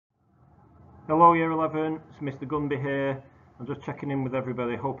Hello Year 11, it's Mr. Gunby here. I'm just checking in with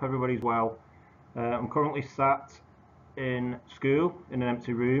everybody, hope everybody's well. I'm currently sat in school in an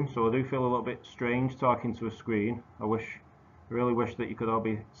empty room, so I do feel a little bit strange talking to a screen. I really wish that you could all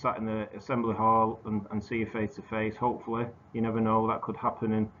be sat in the assembly hall and see you face to face. Hopefully, you never know, that could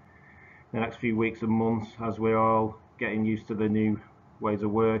happen in the next few weeks and months as we're all getting used to the new ways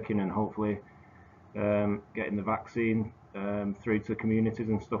of working and hopefully getting the vaccine through to communities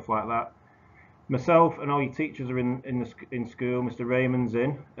and stuff like that. Myself and all your teachers are in school. Mr. Raymond's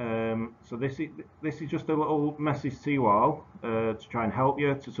in, so this is just a little message to you all to try and help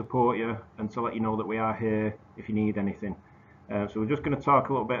you, to support you, and to let you know that we are here if you need anything. So we're just going to talk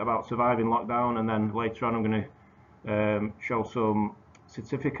a little bit about surviving lockdown, and then later on I'm going to show some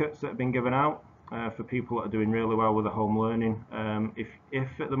certificates that have been given out for people that are doing really well with the home learning.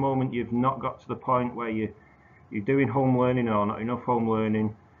 If at the moment you've not got to the point where you're doing home learning or not enough home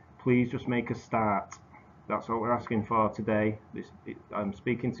learning, please just make a start. That's what we're asking for today. I'm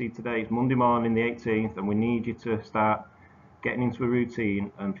speaking to you today. It's Monday morning, the 18th, and we need you to start getting into a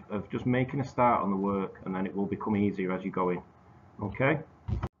routine and of just making a start on the work, and then it will become easier as you go in. Okay?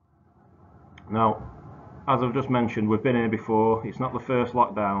 Now, as I've just mentioned, we've been here before. It's not the first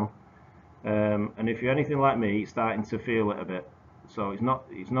lockdown, and if you're anything like me, it's starting to feel it a bit. So it's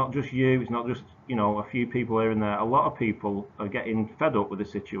not just you, it's not just, you know, a few people here and there. A lot of people are getting fed up with the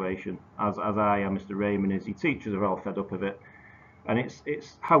situation, as I am. Mr. Raymond is. Your teachers are all fed up of it, and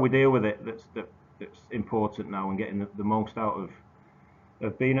it's how we deal with it that's important now, and getting the most out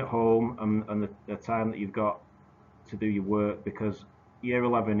of being at home and the time that you've got to do your work, because year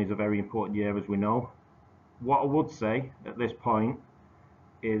 11 is a very important year, as we know. What I would say at this point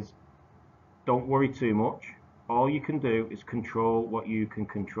is don't worry too much. All you can do is control what you can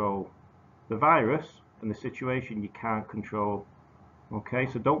control. The virus and the situation you can't control. Okay,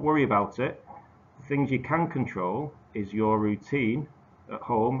 so don't worry about it. The things you can control is your routine at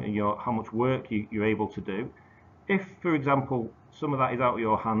home and how much work you're able to do. If, for example, some of that is out of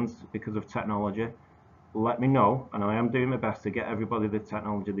your hands because of technology, let me know, and I am doing my best to get everybody the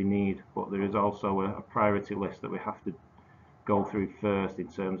technology they need. But there is also a priority list that we have to go through first in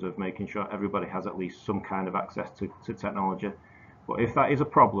terms of making sure everybody has at least some kind of access to technology. But if that is a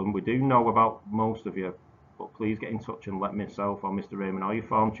problem, we do know about most of you, but please get in touch and let myself or Mr. Raymond or your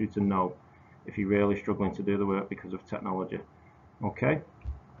farm tutor know if you're really struggling to do the work because of technology. Okay?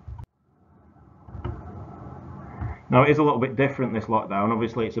 Now, it is a little bit different, this lockdown.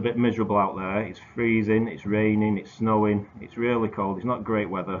 Obviously, it's a bit miserable out there. It's freezing, it's raining, it's snowing, it's really cold. It's not great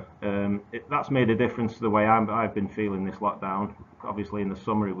weather. That's made a difference to the way I've been feeling this lockdown. Obviously, in the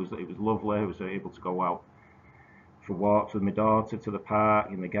summer, it was lovely. I was able to go out for walks with my daughter to the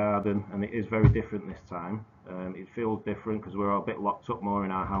park, in the garden, and it is very different this time. It feels different because we're all a bit locked up more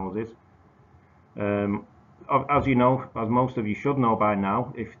in our houses. As you know, as most of you should know by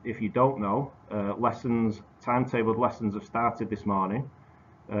now, if you don't know, timetabled lessons have started this morning.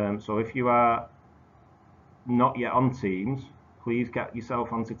 So if you are not yet on Teams, please get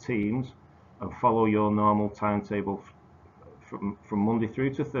yourself onto Teams and follow your normal timetable from Monday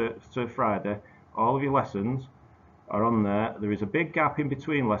through to Friday. All of your lessons are on there. There is a big gap in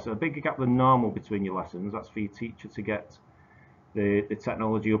between lessons, a bigger gap than normal between your lessons. That's for your teacher to get the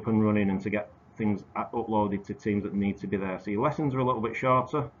technology up and running and to get things uploaded to Teams that need to be there. So your lessons are a little bit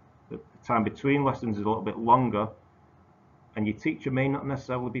shorter, the time between lessons is a little bit longer, and your teacher may not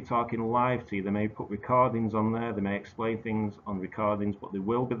necessarily be talking live to you. They may put recordings on there, they may explain things on recordings, but they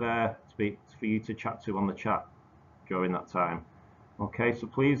will be there for you to chat to on the chat during that time. Okay, so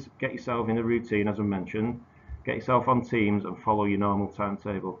please get yourself in a routine, as I mentioned, get yourself on Teams and follow your normal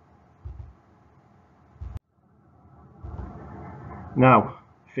timetable. Now,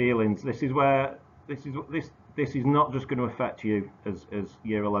 feelings. This is not just going to affect you as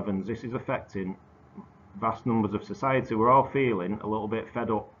year 11s. This is affecting vast numbers of society. We're all feeling a little bit fed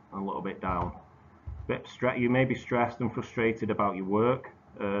up and a little bit down. You may be stressed and frustrated about your work.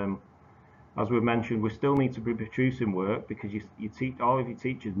 As we've mentioned, we still need to be producing work because all of your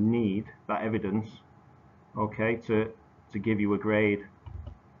teachers need that evidence, okay, to give you a grade.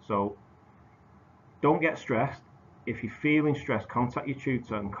 So don't get stressed. If you're feeling stressed, contact your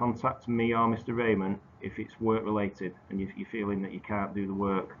tutor and contact me or Mr. Raymond if it's work related and if you're feeling that you can't do the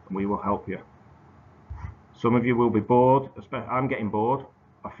work, and we will help you. Some of you will be bored. I'm getting bored.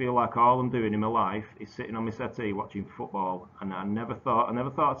 I feel like all I'm doing in my life is sitting on my settee watching football, and I never thought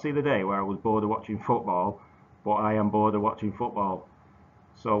I'd see the day where I was bored of watching football, but I am bored of watching football.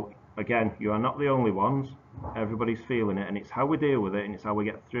 So again, you are not the only ones. Everybody's feeling it, and it's how we deal with it, and it's how we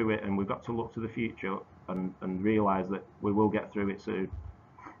get through it, and we've got to look to the future and realise that we will get through it soon.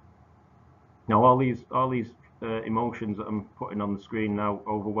 Now all these emotions that I'm putting on the screen now,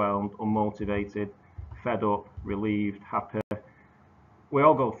 overwhelmed, unmotivated, fed up, relieved, happy, we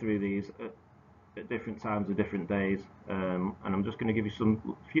all go through these at different times of different days, and I'm just going to give you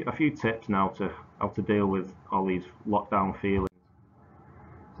a few tips now to how to deal with all these lockdown feelings.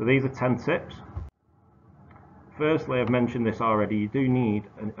 So these are 10 tips. Firstly, I've mentioned this already, you do need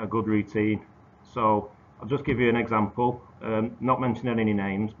a good routine. So I'll just give you an example, not mentioning any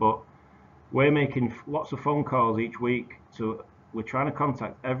names, but we're making lots of phone calls each week. We're trying to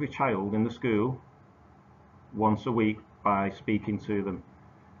contact every child in the school once a week by speaking to them.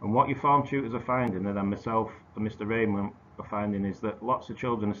 And what your form tutors are finding, and then myself and Mr. Raymond are finding, is that lots of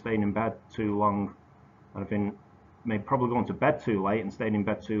children are staying in bed too long and have been probably going to bed too late and staying in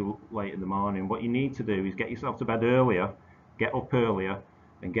bed too late in the morning. What you need to do is get yourself to bed earlier, get up earlier,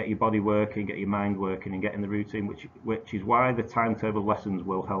 and get your body working, get your mind working, and get in the routine, which is why the timetable lessons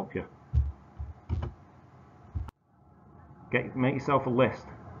will help you. Make yourself a list.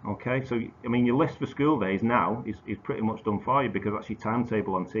 Okay, so I mean your list for school days now is pretty much done for you, because that's your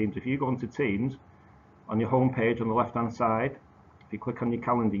timetable on Teams. If you go into Teams, on your home page on the left hand side, if you click on your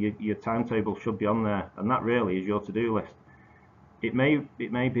calendar, your timetable should be on there, and that really is your to-do list. It may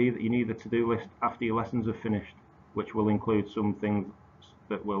be that you need a to-do list after your lessons are finished, which will include some things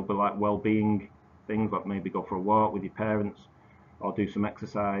that will be like well-being things, like maybe go for a walk with your parents or do some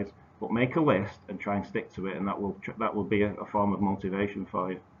exercise. But make a list and try and stick to it, and that will be a form of motivation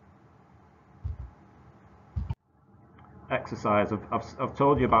for you. Exercise. I've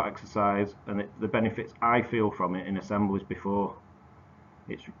told you about exercise and the benefits I feel from it in assemblies before.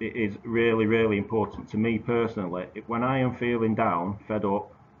 It is really, really important to me personally. When I am feeling down, fed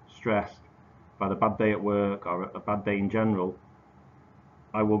up, stressed by the bad day at work or a bad day in general,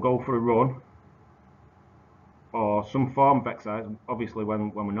 I will go for a run or some form of exercise. Obviously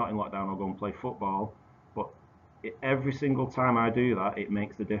when we're not in lockdown, I'll go and play football, but every single time I do that, it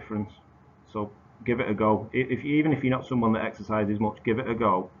makes the difference. So give it a go. Even if you're not someone that exercises much, give it a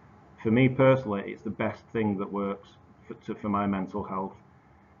go. For me personally, it's the best thing that works for my mental health.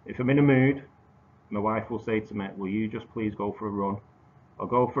 If I'm in a mood, my wife will say to me, will you just please go for a run? I'll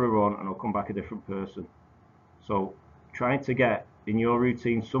go for a run and I'll come back a different person. So trying to get in your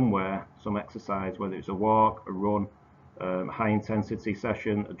routine somewhere some exercise, whether it's a walk, a run, a high intensity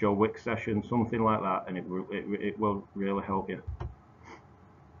session, a Joe Wicks session, something like that, and it will really help you.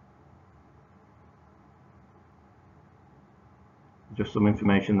 Just some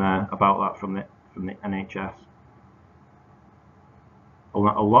information there about that from the NHS. A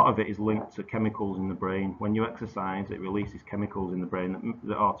lot of it is linked to chemicals in the brain. When you exercise, it releases chemicals in the brain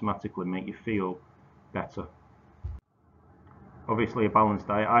that automatically make you feel better. Obviously a balanced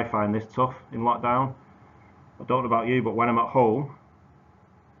diet. I find this tough in lockdown. I don't know about you, but when I'm at home,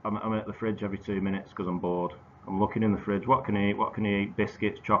 I'm at the fridge every 2 minutes because I'm bored. I'm looking in the fridge, what can I eat? What can I eat?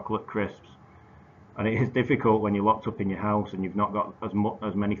 Biscuits, chocolate, crisps. And it is difficult when you're locked up in your house and you've not got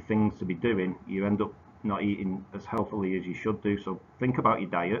as many things to be doing. You end up not eating as healthily as you should do. So think about your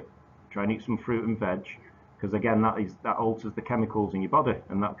diet. Try and eat some fruit and veg, because again, that alters the chemicals in your body,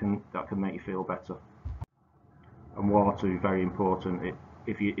 and that can make you feel better. And water is very important.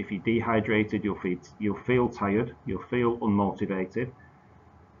 If you're dehydrated, you'll feel tired, you'll feel unmotivated.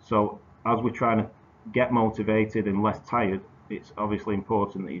 So as we're trying to get motivated and less tired, it's obviously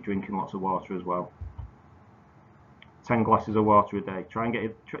important that you're drinking lots of water as well. 10 glasses of water a day. Try and get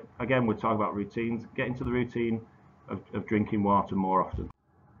it. Again, we're talking about routines. Get into the routine of drinking water more often.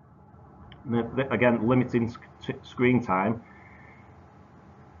 Again, limiting screen time.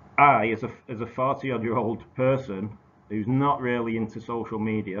 I, as a 40-odd-year-old person who's not really into social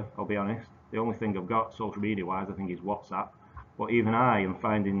media, I'll be honest, the only thing I've got social media-wise, I think, is WhatsApp. But even I am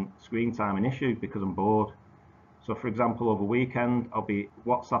finding screen time an issue because I'm bored. So, for example, over weekend, I'll be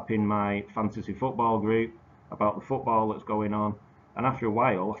WhatsApping my fantasy football group about the football that's going on, and after a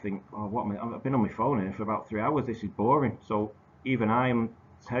while I think, oh, I've been on my phone here for about 3 hours, this is boring. So even I am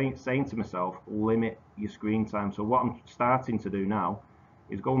saying to myself, limit your screen time. So what I'm starting to do now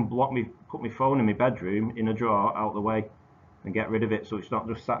is go and put my phone in my bedroom in a drawer out the way and get rid of it, so it's not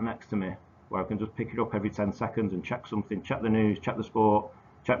just sat next to me, where I can just pick it up every 10 seconds and check something, check the news, check the sport,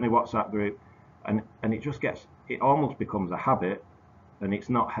 check my WhatsApp group, and it almost becomes a habit, and it's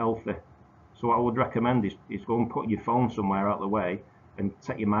not healthy. So what I would recommend is go and put your phone somewhere out of the way and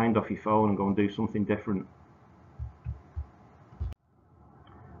take your mind off your phone and go and do something different.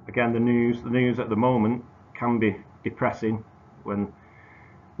 Again, the news at the moment can be depressing. When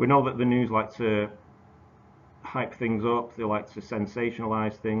we know that the news like to hype things up, they like to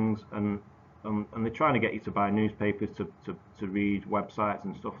sensationalize things, and and they're trying to get you to buy newspapers, to read websites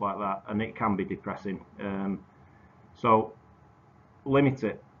and stuff like that, and it can be depressing. So limit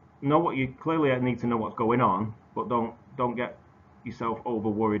it. Know what you clearly need to know what's going on, but don't get yourself over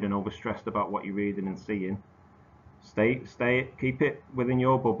worried and over stressed about what you're reading and seeing. Keep it within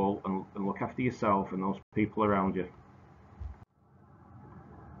your bubble and look after yourself and those people around you.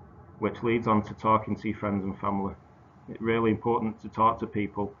 Which leads on to talking to your friends and family. It's really important to talk to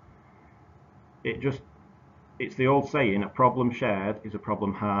people. It's the old saying, a problem shared is a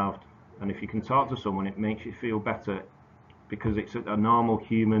problem halved. And if you can talk to someone, it makes you feel better, because it's a normal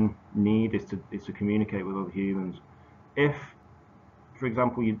human need is to communicate with other humans. If, for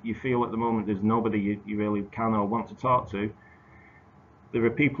example, you feel at the moment there's nobody you really can or want to talk to, there are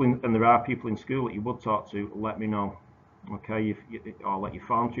people in school that you would talk to, let me know. Okay, or let your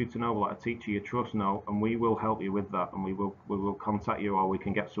farm tutor know, let a teacher you trust know, and we will help you with that, and we will contact you, or we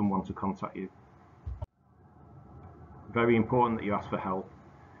can get someone to contact you. Very important that you ask for help.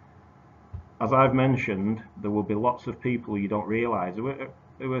 As I've mentioned, there will be lots of people you don't realise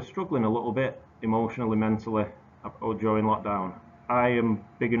who are struggling a little bit emotionally, mentally, or during lockdown. I am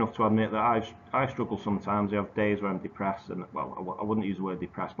big enough to admit that I struggle sometimes. I have days where I'm depressed, and well, I wouldn't use the word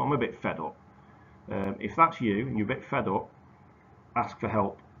depressed, but I'm a bit fed up. If that's you and you're a bit fed up, ask for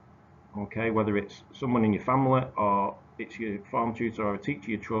help. Okay, whether it's someone in your family, or it's your farm tutor, or a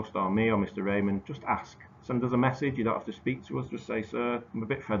teacher you trust, or me, or Mr. Raymond, just ask. Send us a message. You don't have to speak to us. Just say, sir, I'm a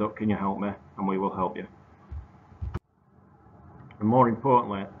bit fed up, can you help me? And we will help you. And more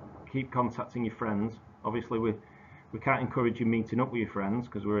importantly, keep contacting your friends. Obviously we can't encourage you meeting up with your friends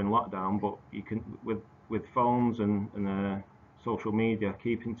because we're in lockdown, but you can, with phones and social media,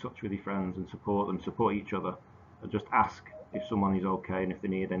 keep in touch with your friends and support them, support each other, and just ask if someone is okay and if they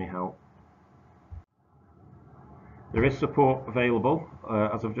need any help. There is support available.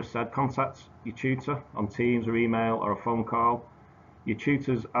 As I've just said, contact your tutor on Teams or email or a phone call. Your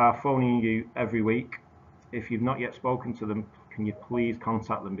tutors are phoning you every week. If you've not yet spoken to them, can you please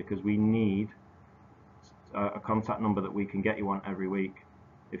contact them, because we need a contact number that we can get you on every week.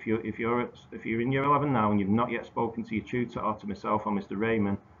 If you're in year 11 now and you've not yet spoken to your tutor or to myself or Mr.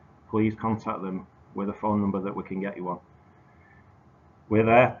 Raymond, please contact them with a phone number that we can get you on. We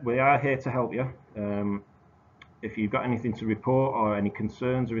are here to help you. If you've got anything to report or any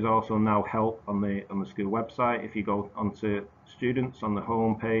concerns, there is also now help on the school website. If you go onto students on the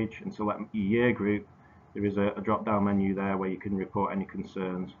home page and select your year group, there is a drop down menu there where you can report any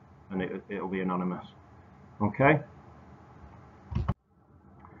concerns, and it'll be anonymous. Okay.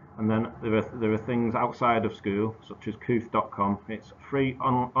 And then there are things outside of school, such as Kooth.com. It's free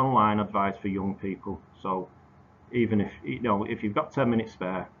online advice for young people. So even if you've got 10 minutes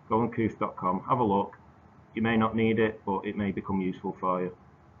spare, go on Kooth.com, have a look. You may not need it, but it may become useful for you.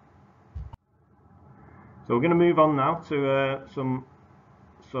 So we're going to move on now to some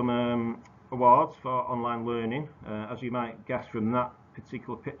awards for online learning. As you might guess from that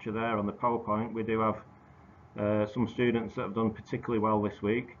particular picture there on the PowerPoint, we do have some students that have done particularly well this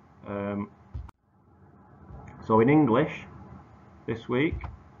week. So in English this week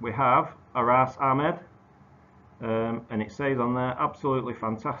we have Aras Ahmed, and it says on there, absolutely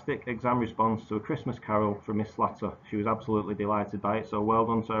fantastic exam response to A Christmas Carol from Miss Slatter. She was absolutely delighted by it, so well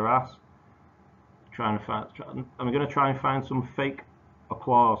done to Aras. I'm going to try and find some fake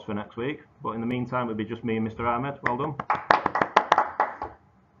applause for next week, but in the meantime it'll be just me and Mr. Ahmed. Well done.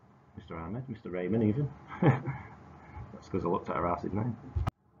 Mr. Ahmed, Mr. Raymond even. That's because I looked at Aras's name.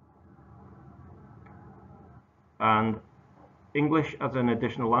 And English as an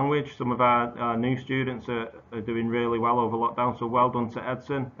additional language, some of our new students are doing really well over lockdown, so well done to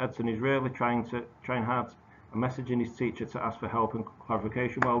Edson. Edson is really trying hard and messaging his teacher to ask for help and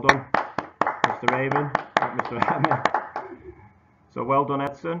clarification. Well done, Mr. Raymond, Mr. Ahmed. So well done,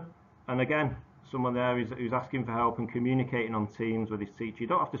 Edson. And again, someone there who's asking for help and communicating on Teams with his teacher. You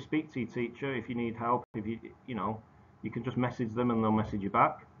don't have to speak to your teacher if you need help. If you can just message them and they'll message you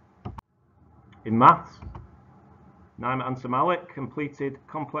back. In maths, Naima Ansamalik completed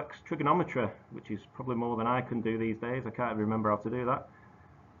complex trigonometry, which is probably more than I can do these days. I can't even remember how to do that.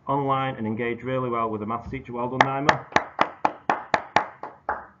 Online, and engaged really well with the maths teacher. Well done, Naima.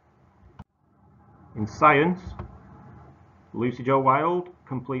 In science, Lucy Jo Wild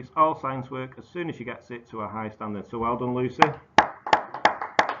completes all science work as soon as she gets it to a high standard. So well done, Lucy.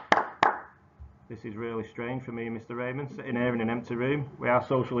 This is really strange for me and Mr. Raymond, sitting here in an empty room. We are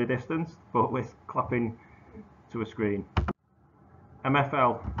socially distanced, but we're clapping to a screen.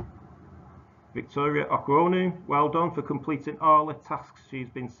 MFL, Victoria Okwonu, well done for completing all the tasks she's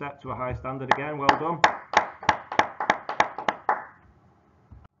been set to a high standard again. Well done.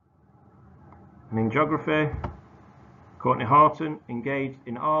 And in geography, Courtney Horton, engaged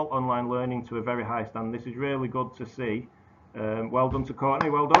in all online learning to a very high standard. This is really good to see. Well done to Courtney,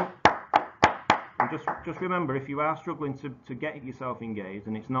 well done. And just remember, if you are struggling to get yourself engaged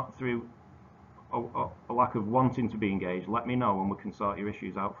and it's not through a lack of wanting to be engaged, let me know and we can sort your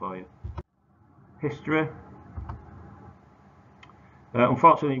issues out for you. History.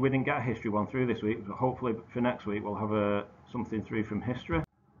 Unfortunately, we didn't get a history one through this week, but hopefully for next week we'll have something through from history.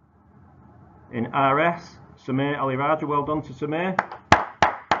 In RS, Samir Ali Raja, well done to Samir.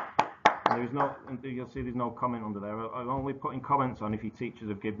 You'll see there's no comment under there. I'm only putting comments on if your teachers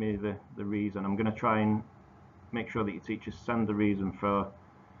have given me the reason. I'm going to try and make sure that your teachers send the reason for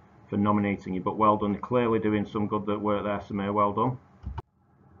nominating you, but well done. Clearly doing some good work there, Samir, well done.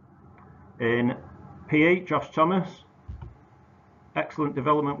 In PE, Josh Thomas, excellent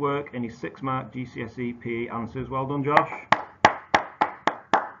development work in his 6-mark GCSE PE answers, well done Josh.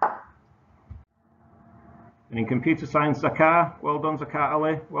 And in computer science, Zakar, well done Zakar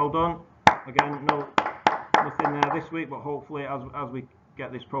Ali, well done. Again, nothing there this week, but hopefully as we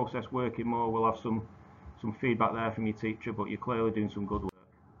get this process working more, we'll have some feedback there from your teacher, but you're clearly doing some good work.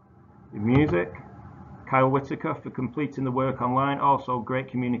 In music, Kyle Whitaker for completing the work online, also great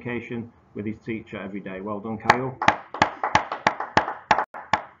communication with his teacher every day, well done Kyle.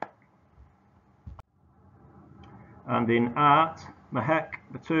 And in art, Mahek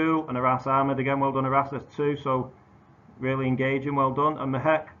Batul and Aras Ahmed, again well done Aras, there's 2, so really engaging, well done. And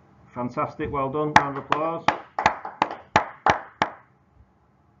Mahek, fantastic, well done, round of applause.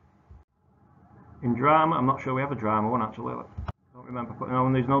 In drama, I'm not sure we have a drama one actually, I don't remember putting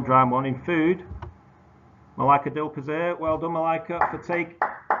on, there's no drama one. In food, Malika Dilpazir, well done Malika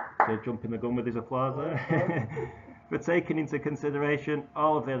for jumping the gun with his applause there. For taking into consideration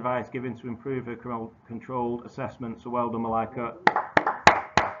all of the advice given to improve her controlled assessment, so well done Malika.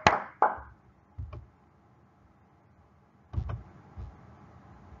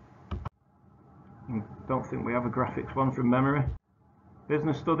 Don't think we have a graphics one from memory.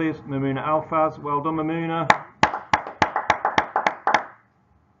 Business studies, Mamuna Alfaz, well done Mamuna.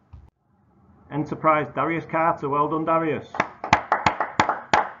 Enterprise, Darius Carter, well done Darius.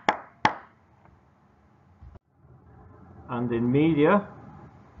 And in media,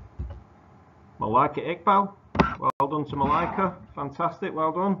 Malika Iqbal, well done to Malika, fantastic,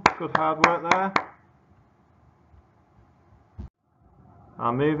 well done, good hard work there.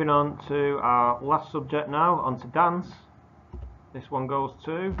 And moving on to our last subject now, on to dance. This one goes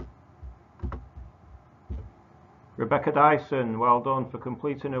to Rebecca Dyson, well done for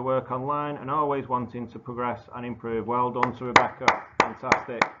completing her work online and always wanting to progress and improve. Well done to Rebecca,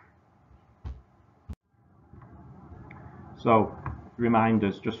 fantastic. So,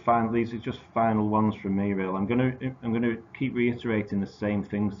 reminders, these are just final ones from me really. I'm gonna keep reiterating the same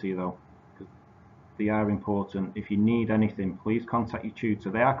things to you though, because they are important. If you need anything, please contact your tutor.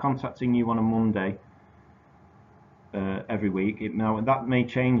 They are contacting you on a Monday every week. Now that may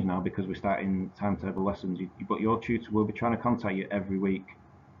change now because we're starting timetable lessons, but your tutor will be trying to contact you every week.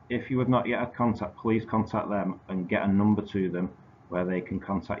 If you have not yet had contact, please contact them and get a number to them where they can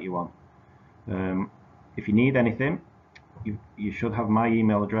contact you on. If you need anything, you should have my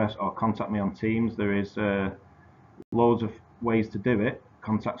email address or contact me on Teams. There is loads of ways to do it.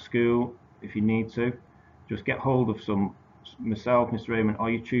 Contact school if you need to. Just get hold of myself, Mr. Raymond, or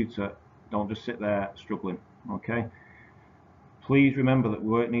your tutor. Don't just sit there struggling, okay? Please remember that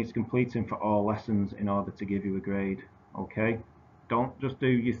work needs completing for all lessons in order to give you a grade, okay? Don't just do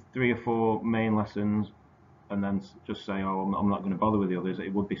your 3 or 4 main lessons and then just say, oh, I'm not going to bother with the others.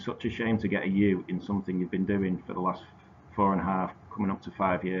 It would be such a shame to get a U in something you've been doing for the last 4.5, coming up to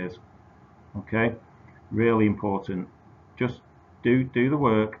 5 years. Okay, really important. Just do the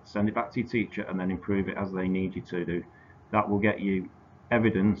work, send it back to your teacher, and then improve it as they need you to do. That will get you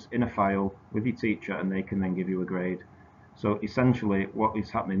evidence in a file with your teacher, and they can then give you a grade. So essentially, what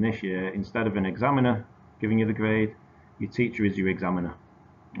is happening this year, instead of an examiner giving you the grade, your teacher is your examiner.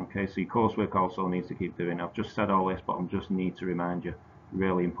 Okay, so your coursework also needs to keep doing. I've just said all this, but I just need to remind you,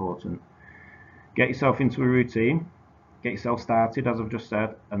 really important. Get yourself into a routine. Get yourself started, as I've just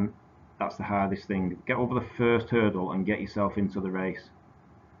said, and that's the hardest thing. Get over the first hurdle and get yourself into the race.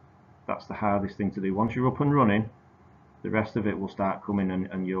 That's the hardest thing to do. Once you're up and running, the rest of it will start coming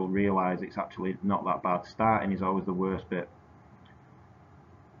and you'll realise it's actually not that bad. Starting is always the worst bit.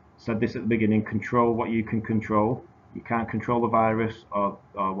 Said this at the beginning, control what you can control. You can't control the virus or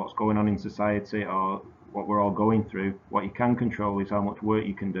what's going on in society or what we're all going through. What you can control is how much work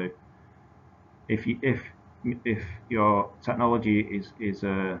you can do. If your technology is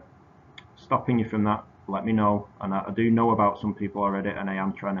stopping you from that, let me know. And I do know about some people already, and I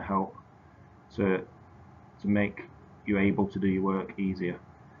am trying to help to make you able to do your work easier.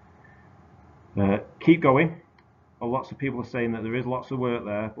 Keep going. Lots of people are saying that there is lots of work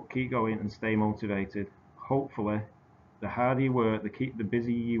there, but keep going and stay motivated. Hopefully, the harder you work, the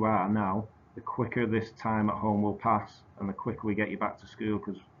busier you are now, the quicker this time at home will pass, and the quicker we get you back to school,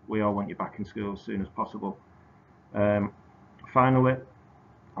 because we all want you back in school as soon as possible. Finally,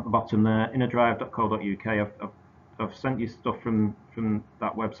 at the bottom there, innerdrive.co.uk, I've sent you stuff from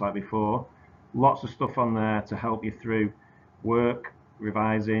that website before. Lots of stuff on there to help you through work,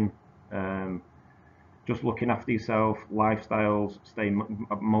 revising, just looking after yourself, lifestyles,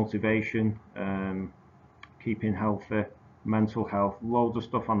 motivation, keeping healthy, mental health, loads of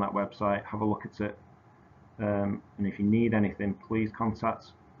stuff on that website. Have a look at it. And if you need anything, please contact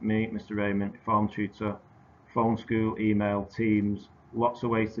me, Mr. Raymond, Form Tutor, phone school, email, Teams, lots of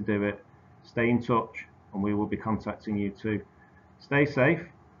ways to do it. Stay in touch and we will be contacting you too. Stay safe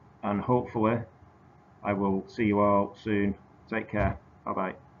and hopefully I will see you all soon. Take care. Bye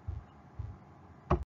bye.